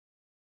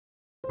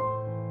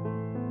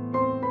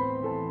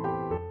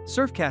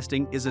Surf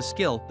casting is a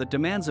skill that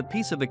demands a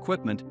piece of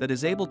equipment that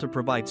is able to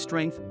provide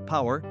strength,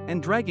 power,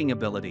 and dragging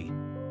ability.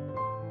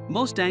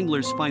 Most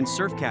anglers find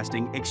surf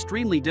casting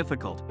extremely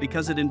difficult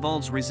because it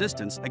involves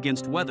resistance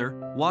against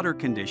weather, water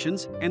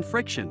conditions, and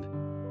friction.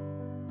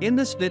 In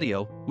this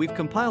video, we've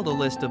compiled a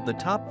list of the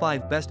top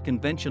 5 best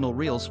conventional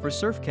reels for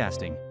surf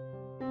casting.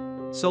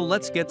 So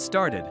let's get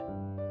started.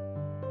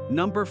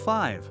 Number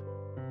 5.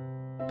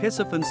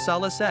 Piscifun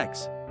Salis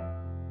X.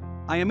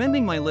 I am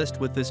ending my list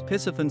with this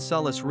Piscifun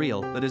Salis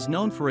reel that is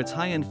known for its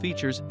high-end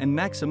features and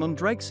maximum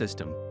drag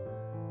system.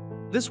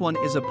 This one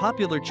is a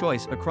popular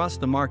choice across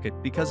the market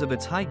because of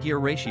its high gear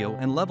ratio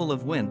and level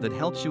of wind that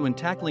helps you in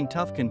tackling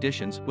tough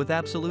conditions with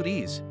absolute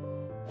ease.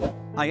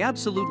 I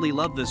absolutely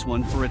love this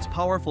one for its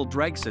powerful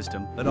drag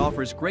system that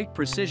offers great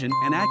precision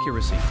and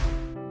accuracy.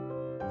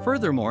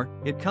 Furthermore,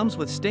 it comes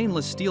with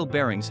stainless steel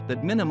bearings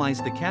that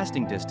minimize the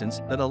casting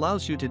distance that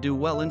allows you to do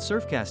well in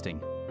surf casting.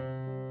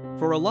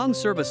 For a long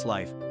service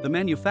life, the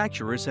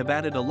manufacturers have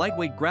added a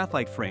lightweight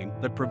graphite frame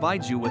that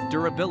provides you with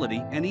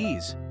durability and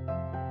ease.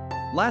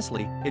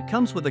 Lastly, it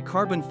comes with a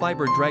carbon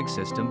fiber drag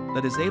system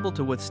that is able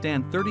to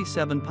withstand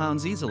 37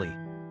 pounds easily.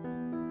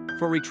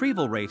 For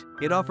retrieval rate,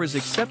 it offers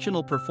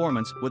exceptional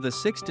performance with a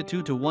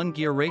 6:2:1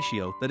 gear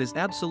ratio that is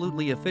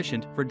absolutely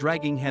efficient for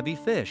dragging heavy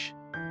fish.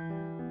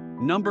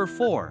 Number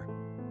 4.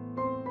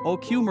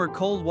 Okuma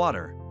Cold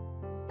Water.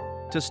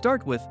 To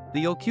start with,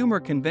 the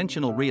Okuma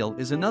conventional reel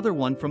is another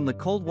one from the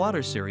cold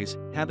water series,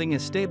 having a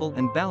stable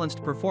and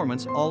balanced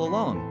performance all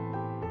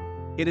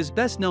along. It is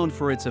best known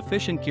for its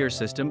efficient gear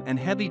system and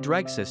heavy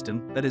drag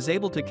system that is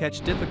able to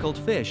catch difficult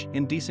fish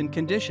in decent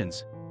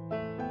conditions.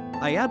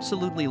 I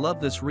absolutely love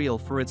this reel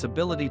for its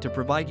ability to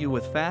provide you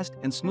with fast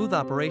and smooth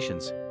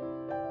operations.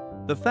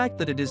 The fact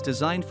that it is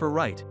designed for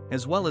right,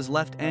 as well as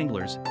left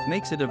anglers,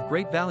 makes it of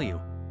great value.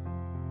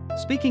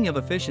 Speaking of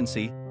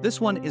efficiency,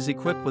 this one is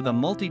equipped with a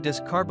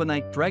multi-disc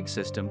carbonite drag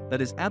system that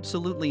is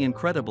absolutely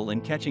incredible in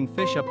catching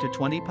fish up to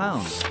 20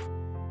 pounds.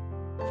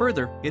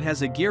 Further, it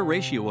has a gear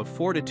ratio of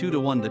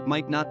 4:2:1 that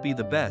might not be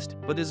the best,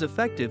 but is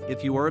effective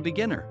if you are a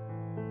beginner.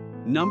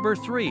 Number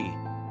 3.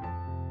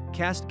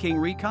 KastKing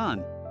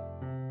ReKon.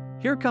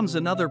 Here comes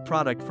another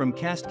product from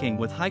KastKing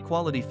with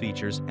high-quality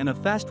features and a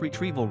fast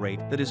retrieval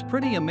rate that is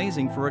pretty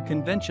amazing for a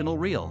conventional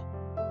reel.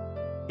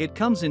 It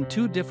comes in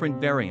 2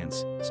 different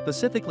variants,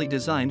 specifically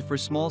designed for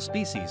small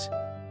species.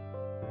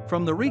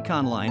 From the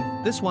ReKon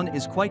line, this one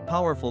is quite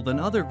powerful than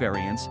other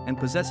variants and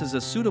possesses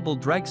a suitable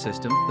drag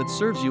system that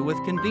serves you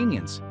with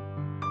convenience.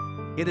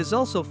 It is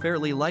also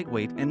fairly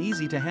lightweight and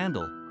easy to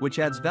handle, which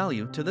adds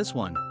value to this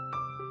one.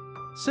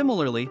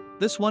 Similarly,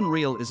 this one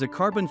reel is a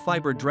carbon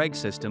fiber drag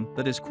system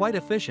that is quite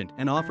efficient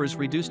and offers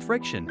reduced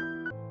friction.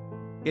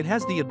 It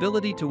has the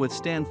ability to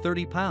withstand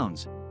 30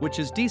 pounds, which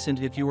is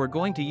decent if you are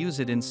going to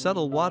use it in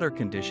subtle water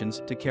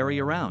conditions to carry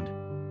around.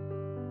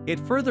 It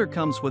further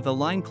comes with a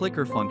line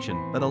clicker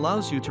function that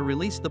allows you to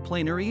release the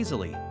planer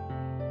easily.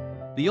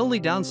 The only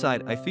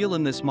downside I feel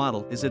in this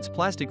model is its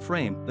plastic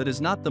frame that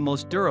is not the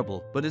most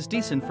durable but is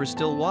decent for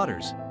still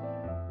waters.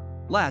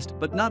 Last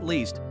but not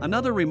least,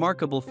 another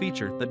remarkable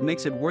feature that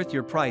makes it worth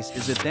your price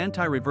is its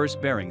anti-reverse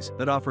bearings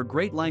that offer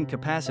great line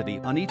capacity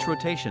on each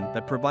rotation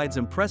that provides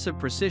impressive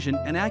precision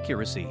and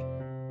accuracy.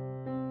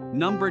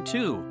 Number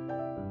 2.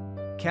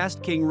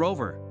 KastKing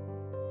Rover.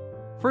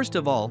 First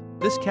of all,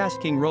 this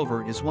KastKing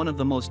Rover is one of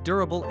the most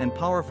durable and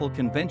powerful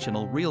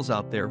conventional reels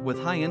out there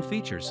with high-end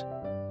features.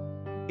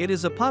 It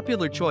is a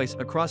popular choice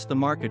across the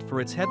market for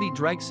its heavy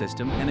drag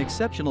system and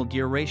exceptional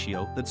gear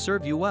ratio that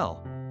serve you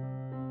well.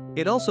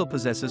 It also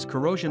possesses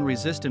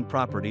corrosion-resistant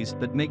properties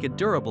that make it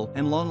durable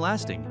and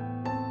long-lasting.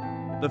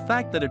 The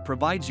fact that it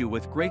provides you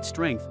with great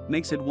strength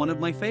makes it one of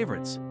my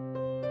favorites.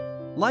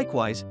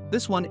 Likewise,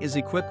 this one is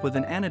equipped with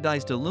an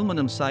anodized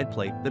aluminum side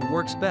plate that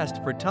works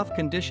best for tough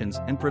conditions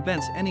and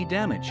prevents any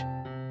damage.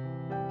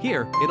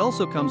 Here, it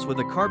also comes with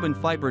a carbon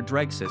fiber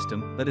drag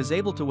system that is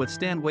able to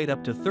withstand weight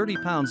up to 30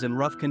 pounds in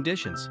rough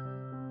conditions.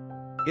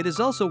 It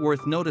is also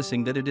worth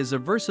noticing that it is a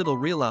versatile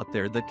reel out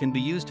there that can be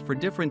used for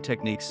different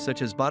techniques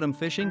such as bottom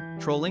fishing,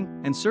 trolling,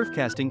 and surf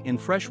casting in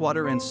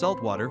freshwater and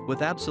saltwater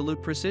with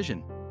absolute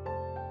precision.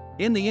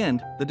 In the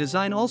end, the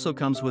design also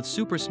comes with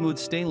super smooth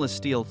stainless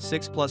steel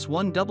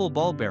 6+1 double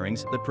ball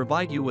bearings that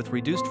provide you with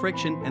reduced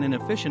friction and an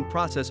efficient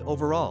process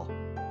overall.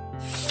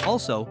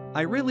 Also,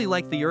 I really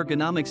like the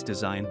ergonomics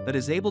design that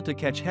is able to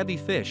catch heavy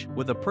fish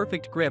with a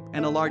perfect grip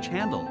and a large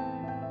handle.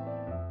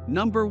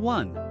 Number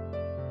 1.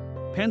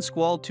 PENN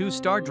Squall II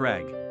Star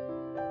Drag.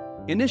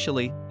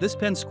 Initially, this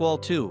PENN Squall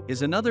II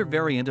is another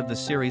variant of the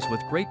series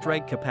with great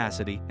drag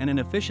capacity and an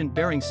efficient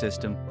bearing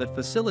system that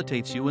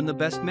facilitates you in the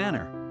best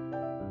manner.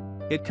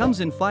 It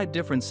comes in 5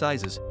 different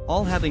sizes,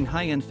 all having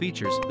high-end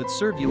features that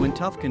serve you in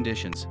tough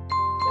conditions.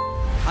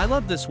 I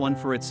love this one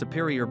for its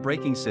superior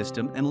braking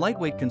system and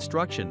lightweight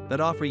construction that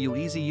offer you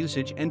easy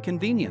usage and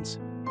convenience.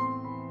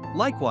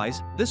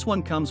 Likewise, this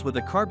one comes with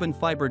a carbon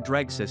fiber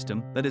drag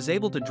system that is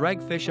able to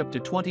drag fish up to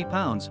 20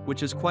 pounds,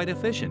 which is quite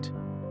efficient.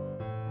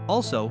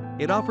 Also,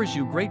 it offers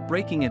you great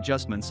braking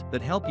adjustments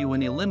that help you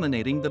in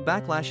eliminating the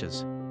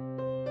backlashes.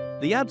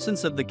 The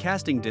absence of the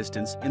casting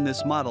distance in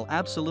this model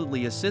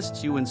absolutely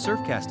assists you in surf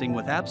casting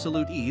with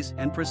absolute ease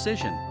and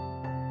precision.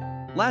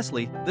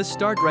 Lastly, this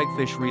star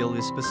dragfish reel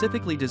is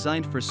specifically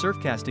designed for surf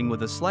casting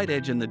with a slight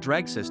edge in the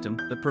drag system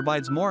that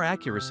provides more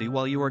accuracy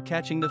while you are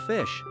catching the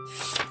fish.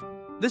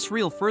 This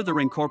reel further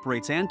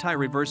incorporates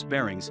anti-reverse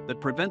bearings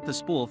that prevent the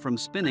spool from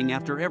spinning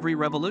after every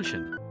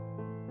revolution.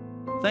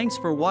 Thanks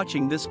for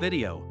watching this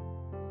video.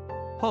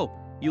 Hope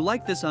you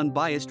like this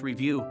unbiased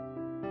review.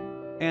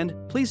 And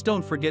please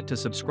don't forget to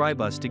subscribe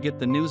us to get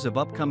the news of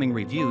upcoming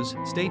reviews.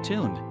 Stay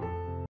tuned.